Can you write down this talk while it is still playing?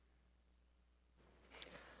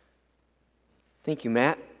Thank you,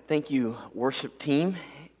 Matt. Thank you, worship team.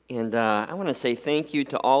 And I want to say thank you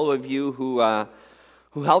to all of you who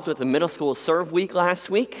helped with the middle school serve week last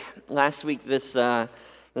week. Last week, this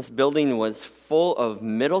building was full of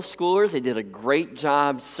middle schoolers. They did a great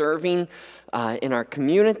job serving in our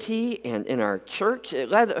community and in our church. It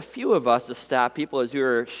led a few of us, the staff people, as we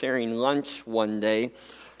were sharing lunch one day,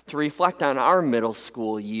 to reflect on our middle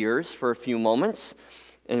school years for a few moments.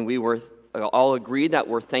 And we were all agreed that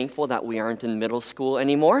we're thankful that we aren't in middle school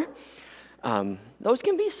anymore. Those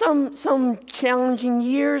can be some challenging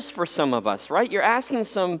years for some of us, right? You're asking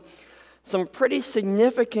some pretty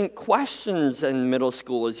significant questions in middle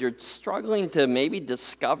school as you're struggling to maybe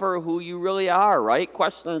discover who you really are, right?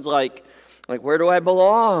 Questions like where do I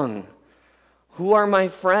belong? Who are my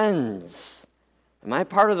friends? Am I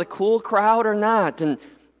part of the cool crowd or not? And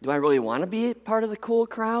do I really want to be part of the cool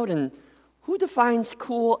crowd? And who defines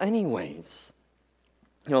cool anyways?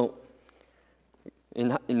 You know,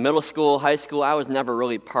 in middle school, high school, I was never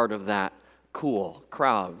really part of that cool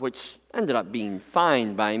crowd, which ended up being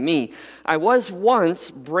fine by me. I was once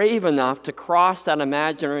brave enough to cross that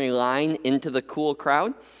imaginary line into the cool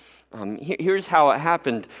crowd. Here's how it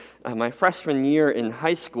happened. My freshman year in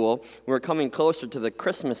high school, we were coming closer to the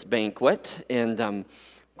Christmas banquet, and of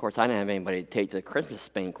course, I didn't have anybody to take to the Christmas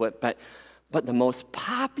banquet, but the most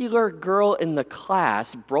popular girl in the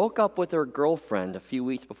class broke up with her girlfriend a few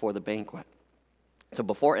weeks before the banquet. So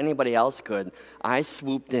before anybody else could, I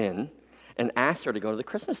swooped in and asked her to go to the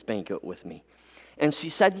Christmas banquet with me. And she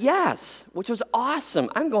said yes, which was awesome.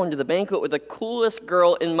 I'm going to the banquet with the coolest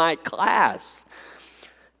girl in my class.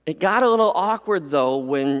 It got a little awkward, though,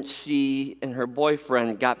 when she and her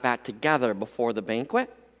boyfriend got back together before the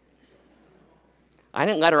banquet. I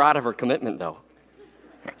didn't let her out of her commitment, though.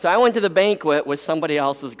 So I went to the banquet with somebody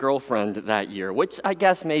else's girlfriend that year, which I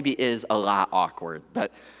guess maybe is a lot awkward.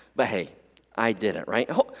 But hey, I did it, right?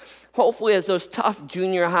 Hopefully, as those tough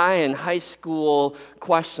junior high and high school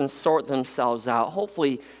questions sort themselves out,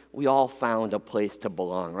 hopefully we all found a place to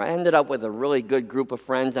belong, right? I ended up with a really good group of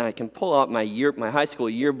friends, and I can pull out my high school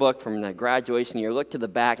yearbook from the graduation year, look to the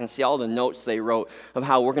back, and see all the notes they wrote of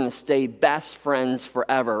how we're going to stay best friends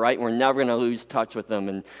forever, right? We're never going to lose touch with them,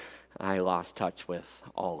 and I lost touch with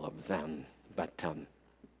all of them. But,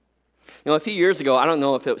 a few years ago, I don't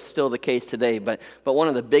know if it was still the case today, but one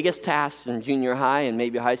of the biggest tasks in junior high and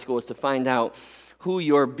maybe high school is to find out who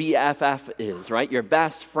your BFF is, right? Your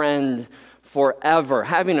best friend forever.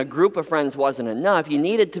 Having a group of friends wasn't enough. You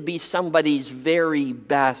needed to be somebody's very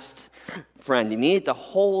best friend. You needed to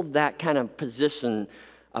hold that kind of position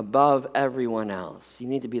above everyone else. You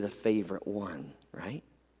need to be the favorite one, right?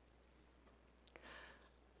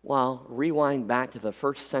 Well, rewind back to the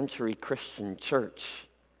first century Christian church.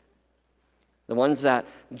 The ones that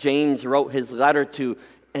James wrote his letter to,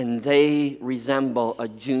 and they resemble a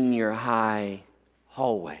junior high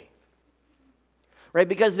hallway. Right?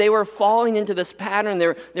 Because they were falling into this pattern.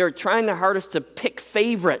 They were trying their hardest to pick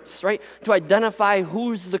favorites, right? To identify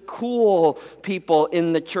who's the cool people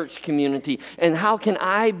in the church community and how can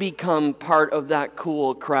I become part of that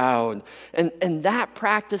cool crowd. And that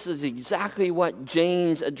practice is exactly what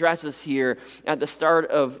James addresses here at the start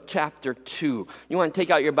of chapter 2. You want to take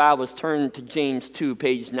out your Bibles, turn to James 2,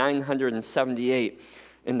 page 978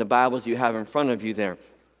 in the Bibles you have in front of you there.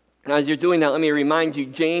 Now, as you're doing that, let me remind you,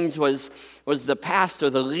 James was the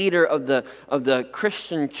pastor, the leader of the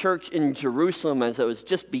Christian church in Jerusalem as it was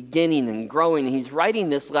just beginning and growing. He's writing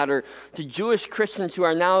this letter to Jewish Christians who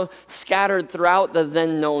are now scattered throughout the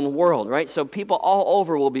then known world, right? So people all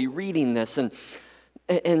over will be reading this.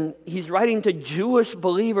 And he's writing to Jewish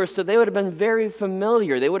believers, so they would have been very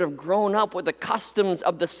familiar. They would have grown up with the customs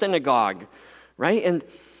of the synagogue, right?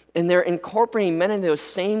 And they're incorporating many of those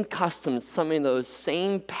same customs, some of those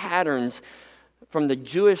same patterns from the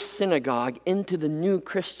Jewish synagogue into the new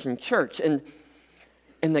Christian church. And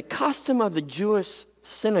the custom of the Jewish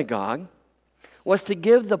synagogue was to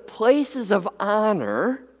give the places of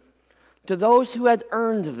honor to those who had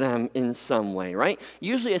earned them in some way, right?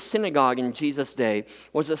 Usually a synagogue in Jesus' day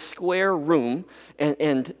was a square room,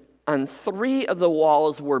 and on 3 of the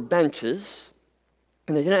walls were benches.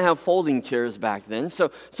 And they didn't have folding chairs back then. So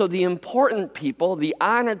the important people, the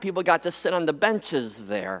honored people, got to sit on the benches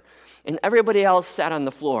there. And everybody else sat on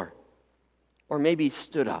the floor. Or maybe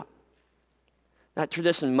stood up. That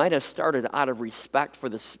tradition might have started out of respect for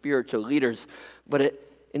the spiritual leaders. But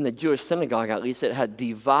in the Jewish synagogue, at least, it had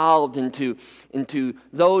devolved into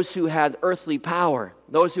those who had earthly power.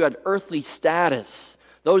 Those who had earthly status.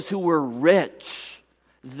 Those who were rich.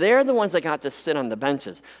 They're the ones that got to sit on the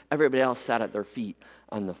benches. Everybody else sat at their feet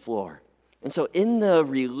on the floor. And so in the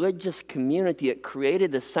religious community, it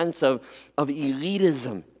created a sense of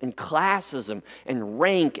elitism and classism and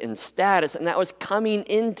rank and status, and that was coming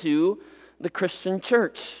into the Christian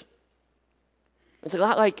church. It's a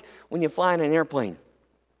lot like when you fly in an airplane,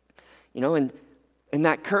 and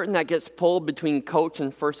that curtain that gets pulled between coach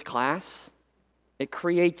and first class, it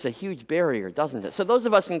creates a huge barrier, doesn't it? So those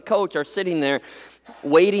of us in coach are sitting there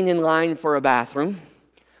waiting in line for a bathroom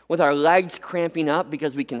with our legs cramping up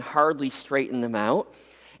because we can hardly straighten them out,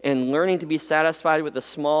 and learning to be satisfied with a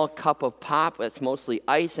small cup of pop that's mostly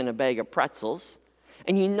ice and a bag of pretzels.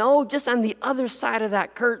 And just on the other side of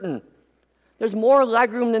that curtain, there's more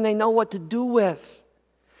legroom than they know what to do with.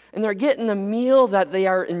 And they're getting a meal that they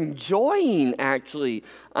are enjoying, actually,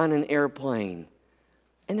 on an airplane.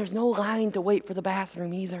 And there's no line to wait for the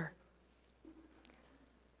bathroom either.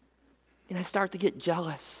 And I start to get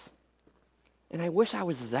jealous. And I wish I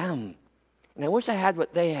was them. And I wish I had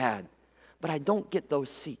what they had. But I don't get those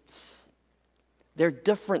seats. They're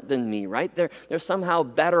different than me, right? They're somehow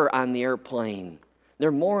better on the airplane.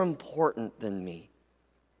 They're more important than me.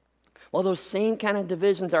 Well, those same kind of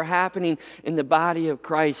divisions are happening in the body of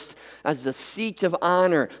Christ as the seats of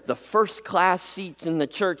honor, the first-class seats in the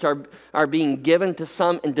church are being given to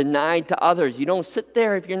some and denied to others. You don't sit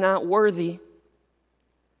there if you're not worthy.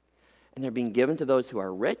 And they're being given to those who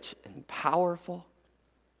are rich and powerful.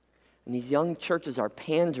 And these young churches are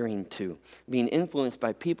pandering to, being influenced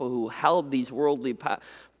by people who held these worldly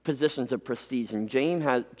positions of prestige. And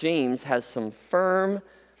James has some firm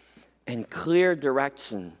and clear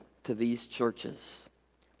direction to these churches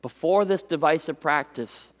before this divisive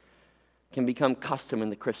practice can become custom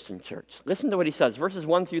in the Christian church. Listen to what he says, verses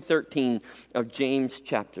 1 through 13 of James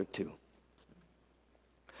chapter 2.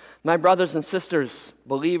 My brothers and sisters,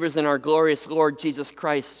 believers in our glorious Lord Jesus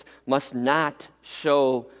Christ, must not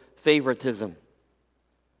show favoritism.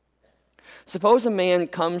 Suppose a man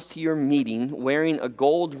comes to your meeting wearing a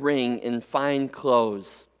gold ring and fine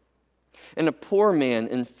clothes, and a poor man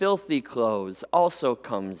in filthy clothes also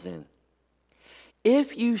comes in.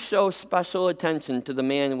 If you show special attention to the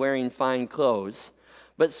man wearing fine clothes,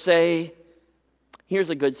 but say,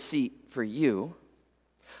 here's a good seat for you,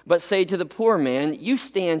 but say to the poor man, you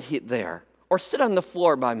stand there, or sit on the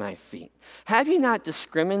floor by my feet. Have you not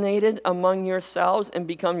discriminated among yourselves and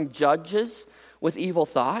become judges with evil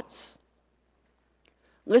thoughts?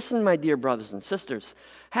 Listen, my dear brothers and sisters,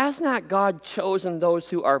 has not God chosen those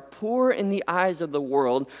who are poor in the eyes of the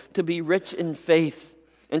world to be rich in faith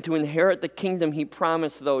and to inherit the kingdom he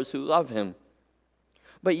promised those who love him?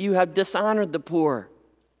 But you have dishonored the poor.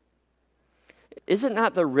 Is it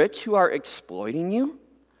not the rich who are exploiting you?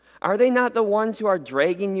 Are they not the ones who are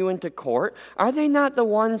dragging you into court? Are they not the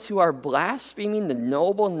ones who are blaspheming the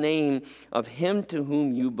noble name of him to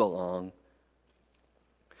whom you belong?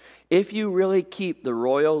 If you really keep the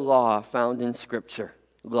royal law found in Scripture,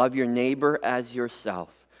 love your neighbor as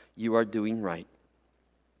yourself, you are doing right.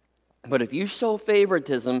 But if you show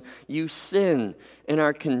favoritism, you sin and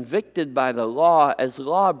are convicted by the law as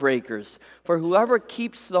lawbreakers. For whoever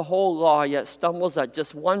keeps the whole law yet stumbles at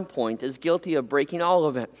just one point is guilty of breaking all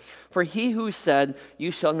of it. For he who said,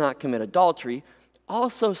 you shall not commit adultery,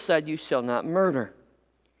 also said, you shall not murder.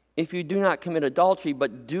 If you do not commit adultery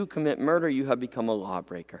but do commit murder, you have become a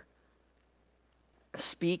lawbreaker.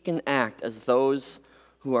 Speak and act as those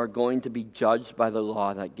who are going to be judged by the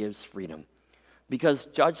law that gives freedom. Because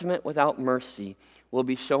judgment without mercy will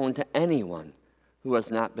be shown to anyone who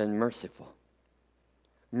has not been merciful.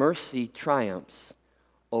 Mercy triumphs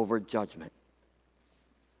over judgment.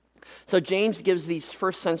 So James gives these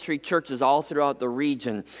first century churches all throughout the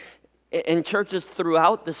region, and churches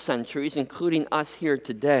throughout the centuries, including us here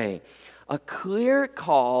today, a clear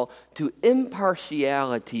call to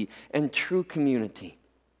impartiality and true community.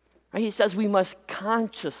 Right? He says we must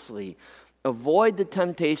consciously avoid the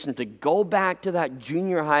temptation to go back to that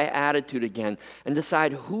junior high attitude again and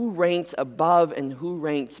decide who ranks above and who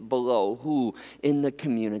ranks below who in the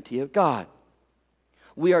community of God.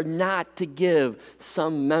 We are not to give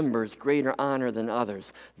some members greater honor than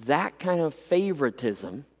others. That kind of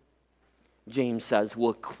favoritism, James says,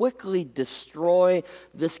 will quickly destroy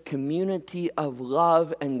this community of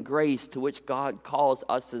love and grace to which God calls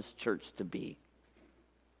us as church to be.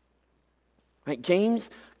 Right? James'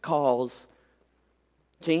 call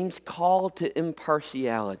to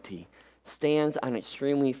impartiality stands on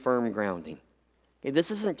extremely firm grounding. Okay,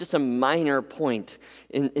 this isn't just a minor point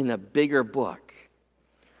in a bigger book.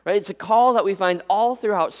 Right? It's a call that we find all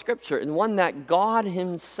throughout Scripture and one that God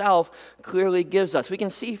himself clearly gives us. We can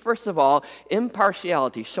see, first of all,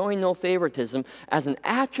 impartiality, showing no favoritism, as an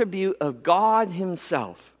attribute of God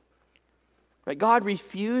himself. Right? God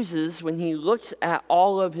refuses, when he looks at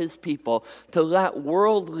all of his people, to let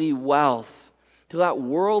worldly wealth, to let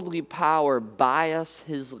worldly power bias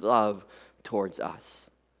his love towards us.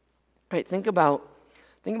 Right? Think about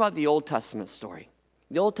the Old Testament story.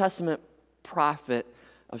 The Old Testament prophet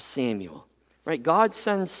of Samuel. Right? God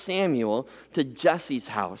sends Samuel to Jesse's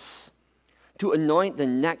house to anoint the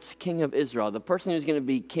next king of Israel, the person who's going to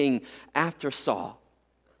be king after Saul.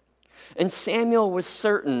 And Samuel was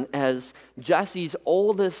certain, as Jesse's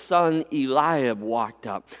oldest son Eliab walked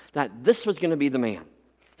up, that this was going to be the man,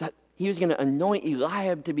 that he was going to anoint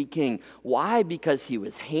Eliab to be king. Why? Because he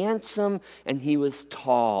was handsome and he was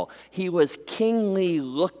tall. He was kingly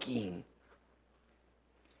looking.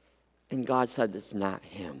 And God said, it's not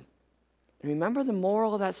him. And remember the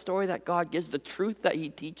moral of that story that God gives, the truth that he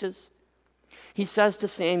teaches? He says to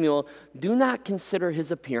Samuel, do not consider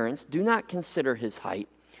his appearance, do not consider his height,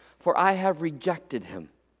 for I have rejected him.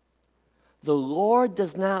 The Lord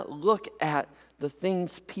does not look at the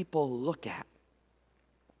things people look at.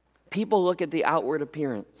 People look at the outward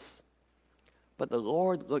appearance, but the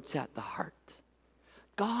Lord looks at the heart.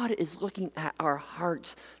 God is looking at our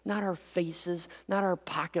hearts, not our faces, not our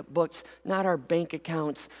pocketbooks, not our bank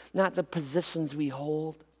accounts, not the positions we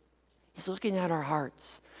hold. He's looking at our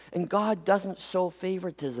hearts. And God doesn't show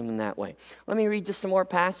favoritism in that way. Let me read just some more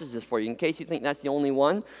passages for you in case you think that's the only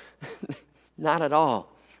one. Not at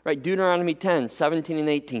all. Right? Deuteronomy 10, 17 and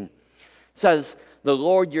 18 says, the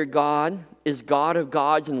Lord your God is God of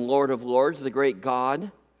gods and Lord of lords, the great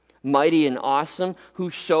God, mighty and awesome, who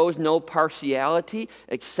shows no partiality,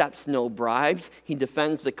 accepts no bribes. He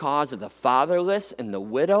defends the cause of the fatherless and the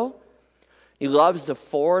widow. He loves the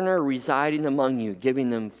foreigner residing among you, giving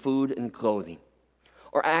them food and clothing.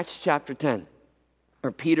 Or Acts chapter 10,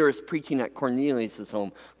 where Peter is preaching at Cornelius'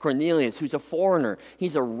 home. Cornelius, who's a foreigner,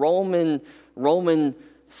 he's a Roman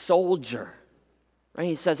soldier. Right?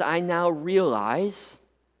 He says, I now realize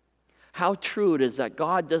how true it is that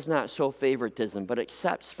God does not show favoritism, but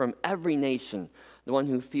accepts from every nation the one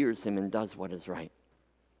who fears him and does what is right.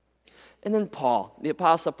 And then Paul, the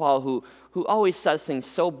Apostle Paul, who always says things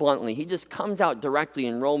so bluntly, he just comes out directly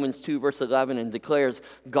in Romans 2, verse 11, and declares,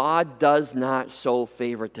 God does not show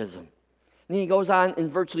favoritism. And he goes on in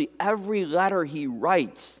virtually every letter he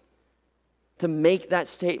writes to make that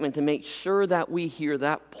statement, to make sure that we hear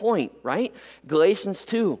that point, right? Galatians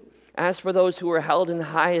 2, as for those who are held in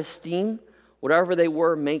high esteem, whatever they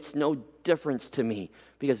were makes no difference to me,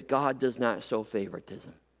 because God does not show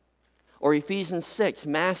favoritism. Or Ephesians 6,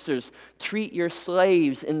 masters, treat your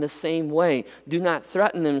slaves in the same way. Do not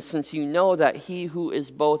threaten them, since you know that he who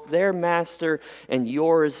is both their master and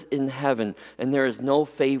yours in heaven, and there is no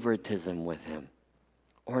favoritism with him.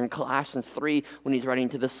 Or in Colossians 3, when he's writing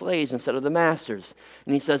to the slaves instead of the masters,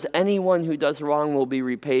 and he says, anyone who does wrong will be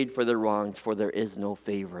repaid for their wrongs, for there is no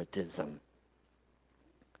favoritism.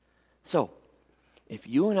 So, if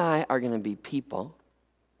you and I are going to be people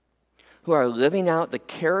who are living out the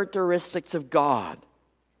characteristics of God,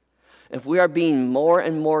 if we are being more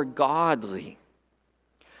and more godly,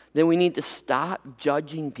 then we need to stop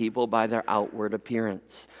judging people by their outward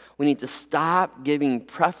appearance. We need to stop giving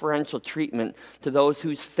preferential treatment to those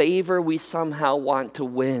whose favor we somehow want to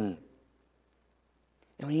win.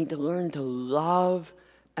 And we need to learn to love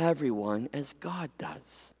everyone as God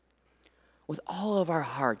does, with all of our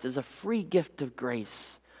hearts, as a free gift of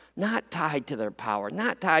grace. Not tied to their power,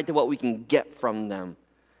 not tied to what we can get from them,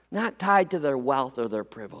 not tied to their wealth or their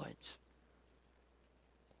privilege.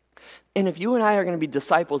 And if you and I are going to be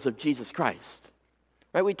disciples of Jesus Christ,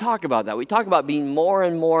 right, we talk about that. We talk about being more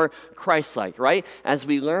and more Christ-like, right? As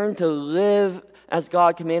we learn to live as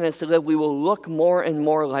God commanded us to live, we will look more and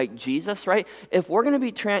more like Jesus, right? If we're going to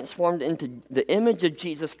be transformed into the image of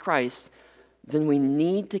Jesus Christ, then we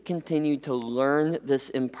need to continue to learn this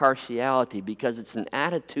impartiality, because it's an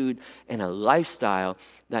attitude and a lifestyle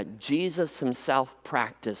that Jesus himself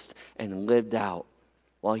practiced and lived out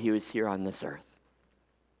while he was here on this earth.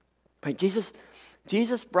 Right?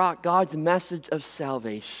 Jesus brought God's message of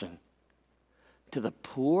salvation to the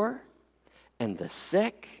poor and the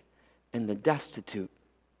sick and the destitute,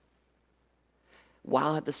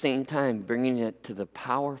 while at the same time bringing it to the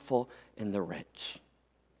powerful and the rich.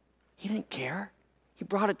 He didn't care. He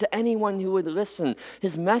brought it to anyone who would listen.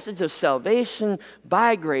 His message of salvation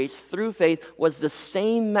by grace through faith was the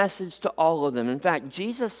same message to all of them. In fact,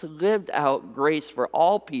 Jesus lived out grace for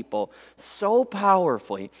all people so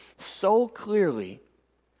powerfully, so clearly,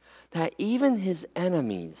 that even his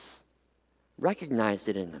enemies recognized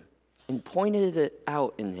it in him and pointed it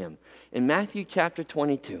out in him. In Matthew chapter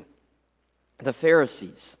 22, the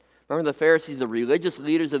Pharisees, remember the Pharisees, the religious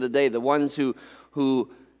leaders of the day, the ones who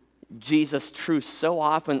Jesus' truth so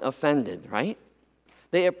often offended, right?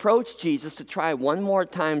 They approached Jesus to try one more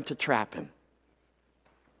time to trap him.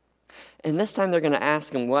 And this time they're going to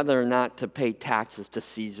ask him whether or not to pay taxes to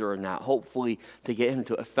Caesar or not, hopefully to get him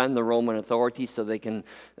to offend the Roman authorities so they can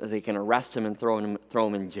arrest him and throw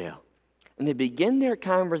him in jail. And they begin their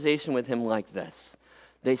conversation with him like this.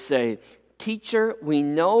 They say, "Teacher, we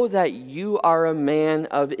know that you are a man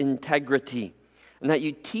of integrity and that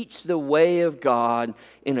you teach the way of God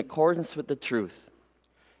in accordance with the truth.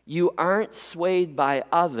 You aren't swayed by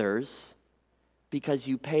others because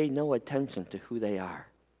you pay no attention to who they are."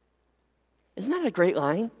 Isn't that a great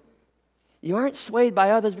line? You aren't swayed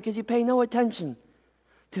by others because you pay no attention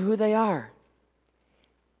to who they are.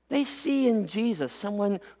 They see in Jesus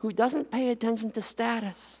someone who doesn't pay attention to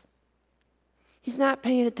status. He's not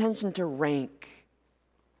paying attention to rank.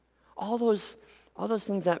 All those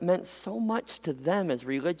things that meant so much to them as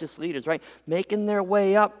religious leaders, right? Making their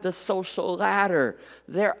way up the social ladder.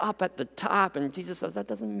 They're up at the top, and Jesus says, that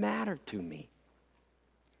doesn't matter to me.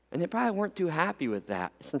 And they probably weren't too happy with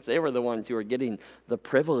that, since they were the ones who were getting the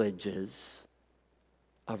privileges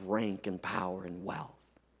of rank and power and wealth.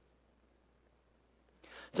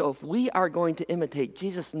 So if we are going to imitate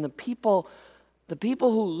Jesus, and the people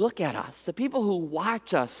who look at us, the people who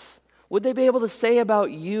watch us, would they be able to say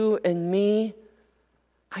about you and me,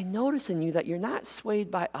 I notice in you that you're not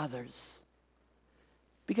swayed by others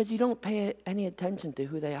because you don't pay any attention to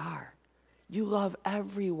who they are. You love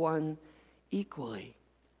everyone equally.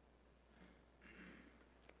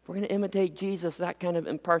 If we're going to imitate Jesus, that kind of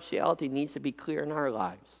impartiality needs to be clear in our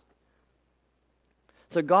lives.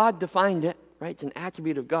 So God defined it, right? It's an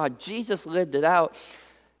attribute of God. Jesus lived it out.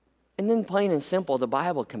 And then plain and simple, the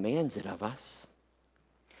Bible commands it of us.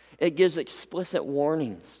 It gives explicit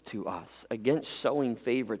warnings to us against showing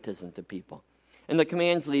favoritism to people. And the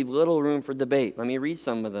commands leave little room for debate. Let me read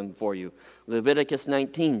some of them for you. Leviticus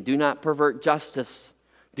 19, do not pervert justice.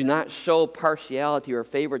 Do not show partiality or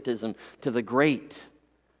favoritism to the great,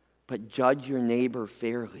 but judge your neighbor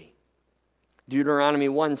fairly. Deuteronomy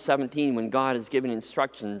 1:17, when God is giving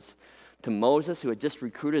instructions to Moses, who had just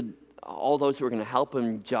recruited all those who were going to help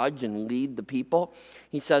him judge and lead the people,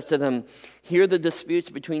 he says to them, hear the disputes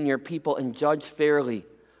between your people and judge fairly,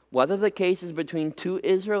 whether the case is between two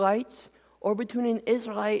Israelites or between an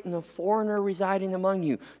Israelite and a foreigner residing among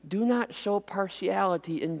you. Do not show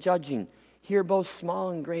partiality in judging. Hear both small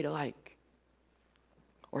and great alike.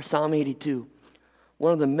 Or Psalm 82,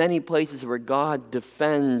 one of the many places where God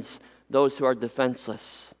defends those who are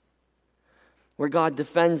defenseless, where God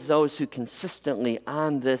defends those who consistently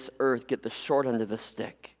on this earth get the short end of the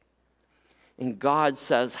stick. And God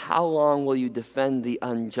says, how long will you defend the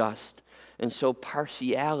unjust and show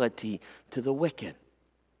partiality to the wicked?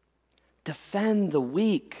 Defend the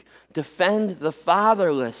weak, defend the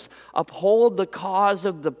fatherless, uphold the cause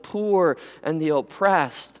of the poor and the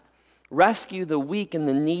oppressed, rescue the weak and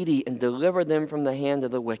the needy, and deliver them from the hand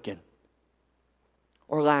of the wicked.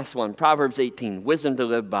 Or last one, Proverbs 18, wisdom to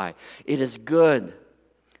live by. It is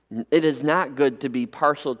not good to be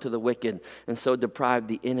partial to the wicked and so deprive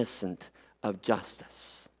the innocent of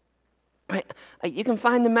justice. Right? You can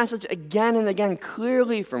find the message again and again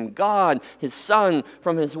clearly from God, His Son,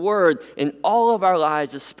 from His Word in all of our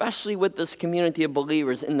lives, especially with this community of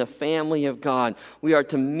believers in the family of God. We are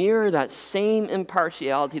to mirror that same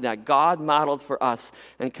impartiality that God modeled for us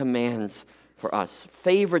and commands for us.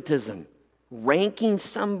 Favoritism, ranking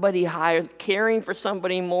somebody higher, caring for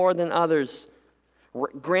somebody more than others,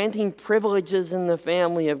 granting privileges in the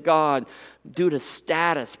family of God due to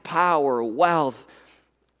status, power, wealth.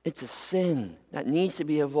 It's a sin that needs to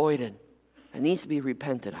be avoided. It needs to be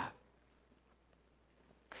repented of.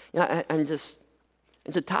 You know,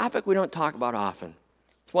 it's a topic we don't talk about often.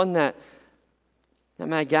 It's one that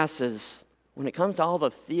my guess is, when it comes to all the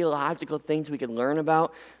theological things we can learn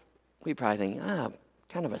about, we probably think,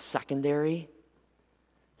 kind of a secondary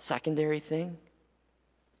thing.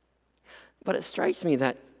 But it strikes me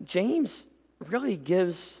that James really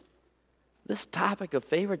gives this topic of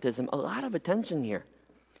favoritism a lot of attention here.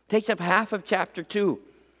 Takes up half of chapter 2,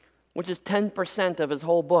 which is 10% of his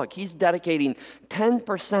whole book. He's dedicating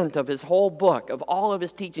 10% of his whole book, of all of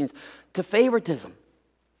his teachings, to favoritism.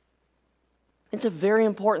 It's a very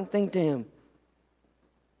important thing to him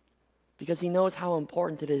because he knows how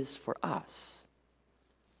important it is for us.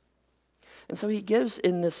 And so he gives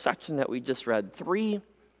in this section that we just read three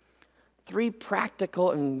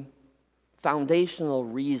practical and foundational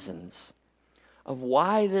reasons of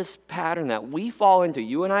why this pattern that we fall into,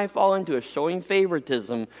 you and I fall into, of showing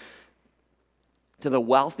favoritism to the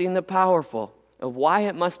wealthy and the powerful, of why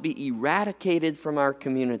it must be eradicated from our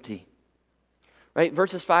community. Right?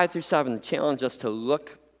 Verses 5 through 7 challenge us to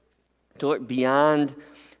look beyond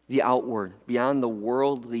the outward, beyond the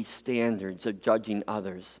worldly standards of judging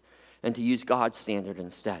others, and to use God's standard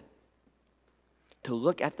instead. To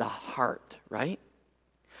look at the heart, right?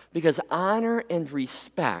 Because honor and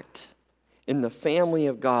respect in the family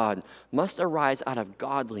of God must arise out of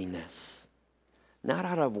godliness, not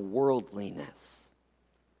out of worldliness.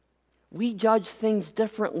 We judge things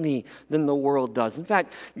differently than the world does. In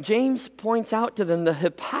fact, James points out to them the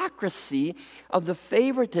hypocrisy of the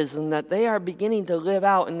favoritism that they are beginning to live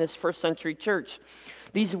out in this first century church.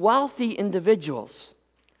 These wealthy individuals,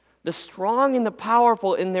 the strong and the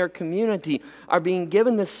powerful in their community, are being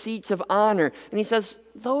given the seats of honor. And he says,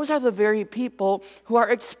 those are the very people who are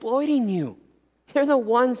exploiting you. They're the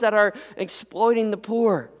ones that are exploiting the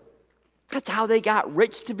poor. That's how they got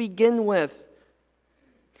rich to begin with.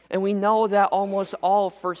 And we know that almost all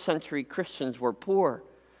first century Christians were poor.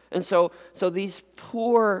 And so these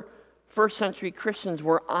poor first century Christians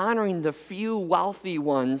were honoring the few wealthy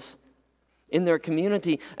ones in their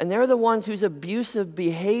community. And they're the ones whose abusive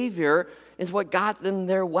behavior is what got them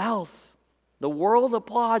their wealth. The world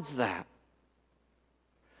applauds that.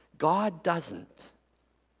 God doesn't.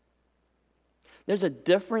 There's a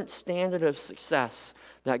different standard of success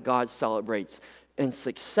that God celebrates. And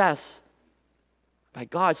success, by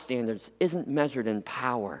God's standards, isn't measured in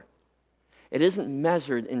power. It isn't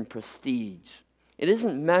measured in prestige. It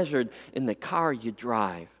isn't measured in the car you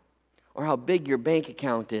drive, or how big your bank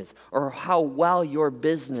account is, or how well your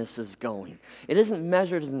business is going. It isn't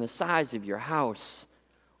measured in the size of your house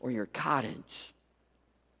or your cottage.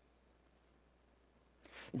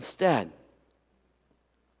 Instead,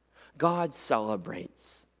 God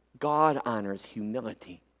celebrates, God honors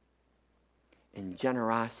humility and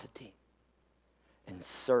generosity and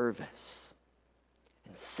service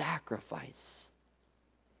and sacrifice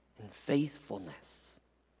and faithfulness.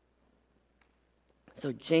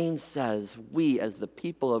 So James says we as the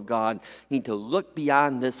people of God need to look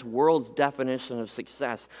beyond this world's definition of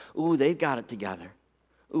success. Ooh, they've got it together.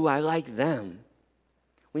 Ooh, I like them.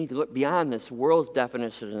 We need to look beyond this world's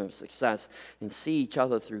definition of success and see each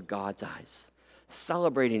other through God's eyes.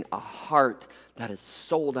 Celebrating a heart that is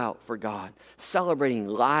sold out for God. Celebrating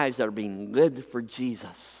lives that are being lived for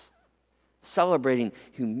Jesus. Celebrating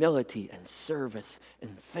humility and service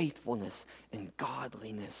and faithfulness and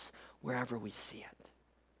godliness wherever we see it.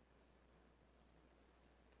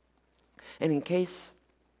 And in case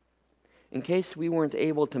we weren't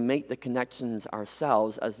able to make the connections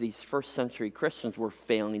ourselves, as these first century Christians were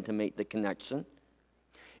failing to make the connection,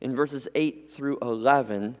 in verses 8 through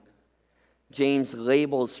 11, James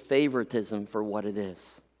labels favoritism for what it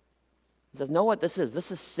is. He says, know what this is?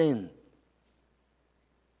 This is sin.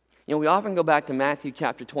 You know, we often go back to Matthew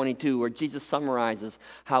chapter 22 where Jesus summarizes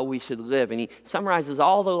how we should live. And he summarizes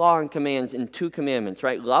all the law and commands in 2 commandments,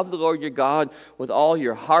 right? Love the Lord your God with all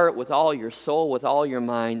your heart, with all your soul, with all your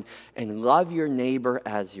mind, and love your neighbor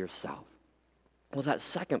as yourself. Well, that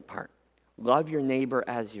second part, love your neighbor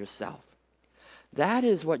as yourself. That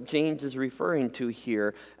is what James is referring to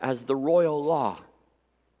here as the royal law.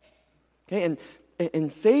 Okay,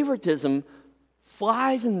 and favoritism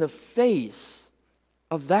flies in the face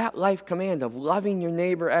of that life command of loving your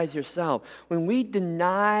neighbor as yourself. When we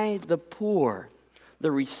deny the poor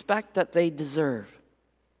the respect that they deserve,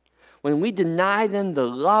 when we deny them the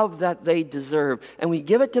love that they deserve, and we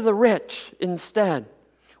give it to the rich instead,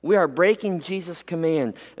 we are breaking Jesus'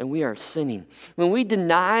 command and we are sinning. When we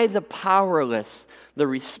deny the powerless the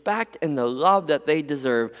respect and the love that they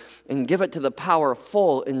deserve and give it to the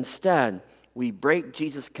powerful instead, we break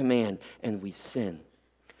Jesus' command and we sin.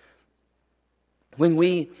 When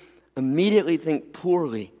we immediately think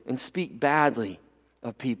poorly and speak badly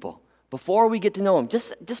of people, before we get to know them,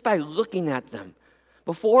 just by looking at them,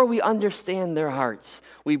 before we understand their hearts,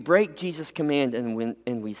 we break Jesus' command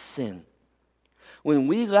and we sin. When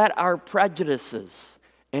we let our prejudices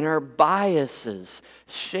and our biases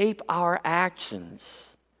shape our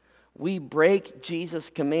actions, we break Jesus'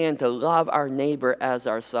 command to love our neighbor as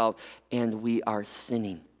ourselves, and we are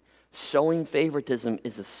sinning. Showing favoritism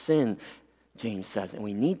is a sin, James says, and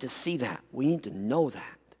we need to see that. We need to know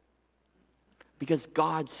that. Because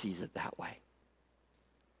God sees it that way.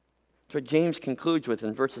 That's what James concludes with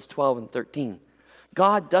in verses 12 and 13.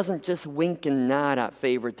 God doesn't just wink and nod at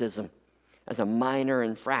favoritism as a minor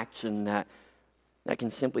infraction that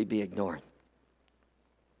can simply be ignored.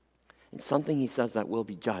 It's something he says that will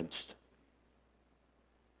be judged.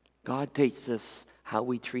 God takes this, how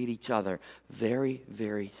we treat each other, very,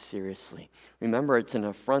 very seriously. Remember, it's an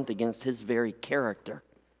affront against his very character.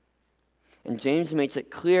 And James makes it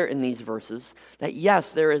clear in these verses that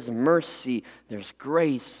yes, there is mercy, there's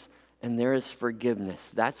grace, and there is forgiveness.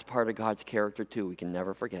 That's part of God's character too. We can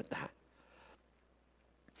never forget that.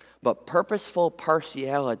 But purposeful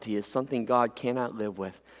partiality is something God cannot live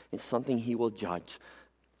with. It's something he will judge.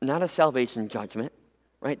 Not a salvation judgment,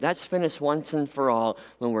 right? That's finished once and for all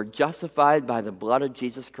when we're justified by the blood of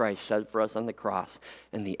Jesus Christ shed for us on the cross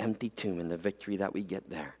and the empty tomb and the victory that we get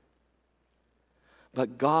there.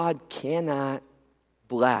 But God cannot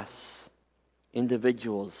bless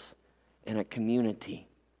individuals in a community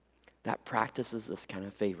that practices this kind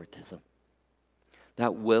of favoritism,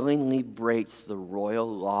 that willingly breaks the royal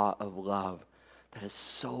law of love that is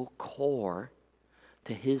so core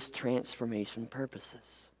to his transformation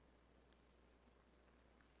purposes.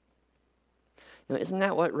 You know, isn't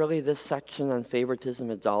that what really this section on favoritism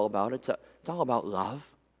is all about? It's all about love.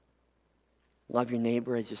 Love your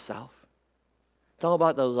neighbor as yourself. It's all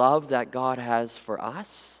about the love that God has for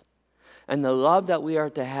us and the love that we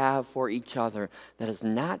are to have for each other that is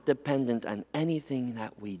not dependent on anything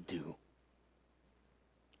that we do.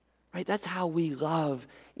 Right? That's how we love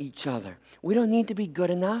each other. We don't need to be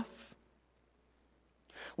good enough.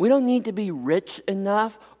 We don't need to be rich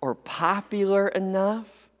enough or popular enough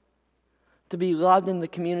to be loved in the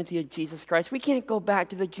community of Jesus Christ. We can't go back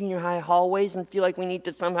to the junior high hallways and feel like we need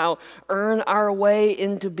to somehow earn our way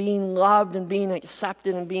into being loved and being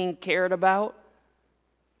accepted and being cared about.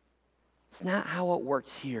 It's not how it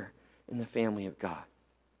works here in the family of God.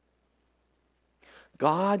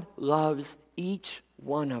 God loves each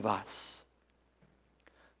one of us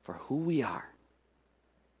for who we are,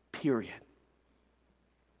 period.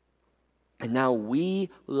 And now we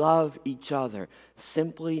love each other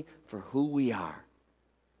simply for who we are,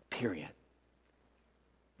 period.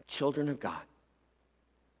 Children of God,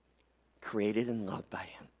 created and loved by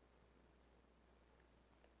him.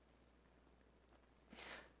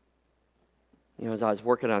 You know, as I was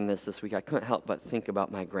working on this week, I couldn't help but think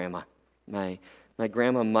about my grandma, my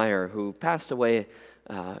grandma Meyer, who passed away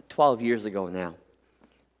 12 years ago now.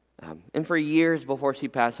 And for years before she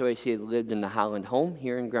passed away, she had lived in the Holland home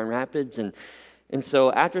here in Grand Rapids. And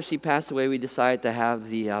so after she passed away, we decided to have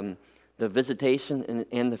the visitation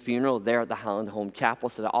and the funeral there at the Holland Home Chapel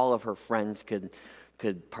so that all of her friends could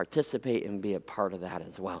participate and be a part of that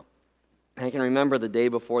as well. And I can remember the day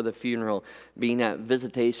before the funeral being at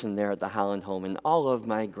visitation there at the Holland Home, and all of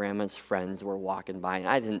my grandma's friends were walking by.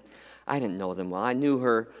 And I didn't know them well. I knew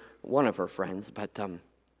her, one of her friends, but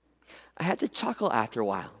I had to chuckle after a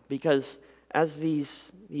while because as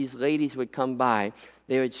these ladies would come by,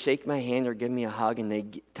 they would shake my hand or give me a hug, and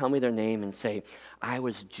they'd tell me their name and say, "I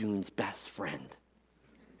was June's best friend."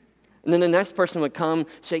 And then the next person would come,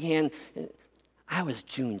 shake hand, "I was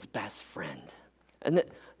June's best friend." And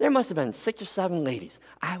there must have been 6 or 7 ladies.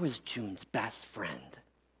 "I was June's best friend."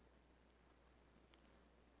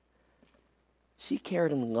 She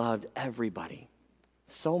cared and loved everybody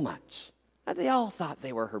so much that they all thought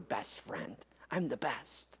they were her best friend. I'm the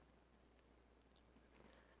best.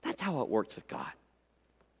 That's how it works with God,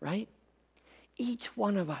 right? Each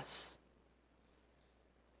one of us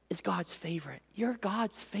is God's favorite. You're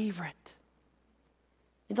God's favorite.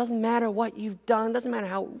 It doesn't matter what you've done. It doesn't matter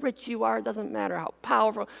how rich you are. It doesn't matter how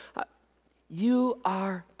powerful. You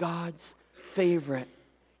are God's favorite.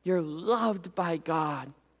 You're loved by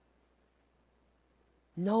God.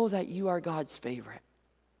 Know that you are God's favorite.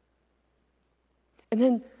 And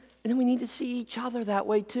then we need to see each other that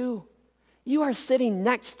way too. You are sitting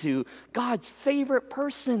next to God's favorite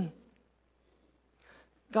person.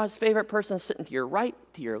 God's favorite person is sitting to your right,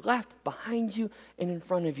 to your left, behind you, and in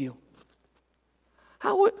front of you.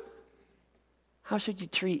 How should you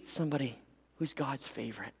treat somebody who's God's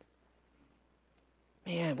favorite?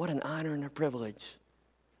 Man, what an honor and a privilege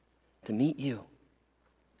to meet you,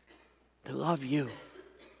 to love you,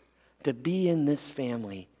 to be in this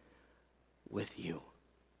family with you.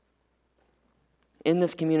 In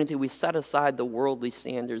this community, we set aside the worldly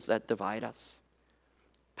standards that divide us.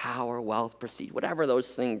 Power, wealth, prestige, whatever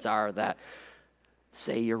those things are that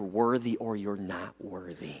say you're worthy or you're not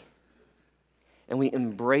worthy. And we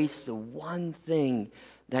embrace the one thing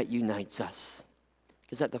that unites us.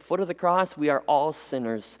 Because at the foot of the cross, we are all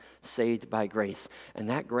sinners saved by grace. And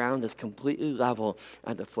that ground is completely level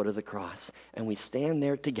at the foot of the cross. And we stand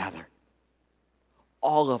there together.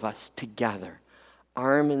 All of us together,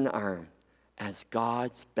 arm in arm, as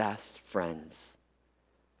God's best friends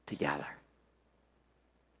together.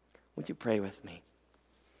 Would you pray with me?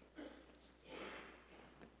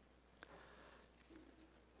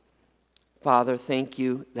 Father, thank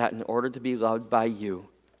you that in order to be loved by you,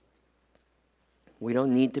 we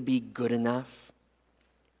don't need to be good enough.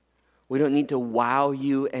 We don't need to wow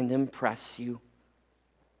you and impress you,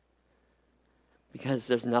 because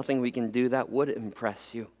there's nothing we can do that would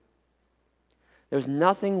impress you. There's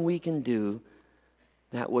nothing we can do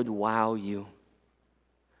that would wow you.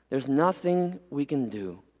 There's nothing we can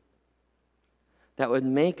do that would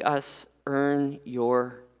make us earn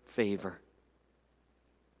your favor.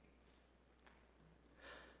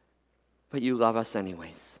 But you love us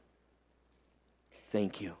anyways.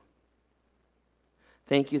 Thank you.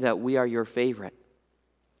 Thank you that we are your favorite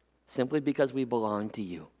simply because we belong to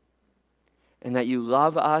you. And that you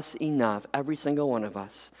love us enough, every single one of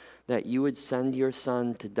us, that you would send your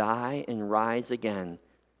Son to die and rise again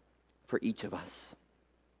for each of us.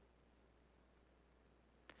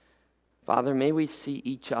 Father, may we see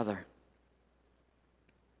each other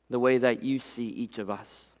the way that you see each of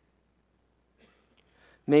us.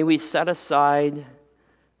 May we set aside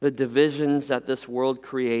the divisions that this world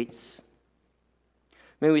creates.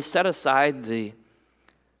 May we set aside the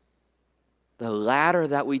ladder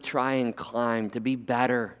that we try and climb to be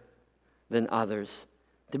better than others,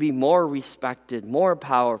 to be more respected, more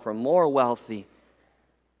powerful, more wealthy.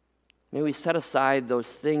 May we set aside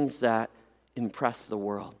those things that impress the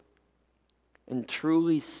world and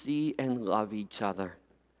truly see and love each other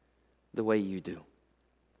the way you do.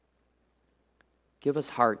 Give us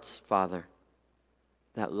hearts, Father,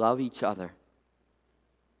 that love each other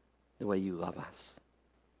the way you love us.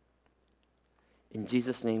 In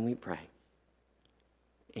Jesus' name we pray.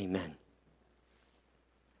 Amen.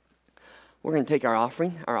 We're going to take our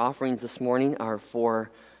offering. Our offerings this morning are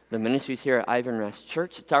for the ministries here at Ivan Rest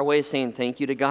Church. It's our way of saying thank you to God.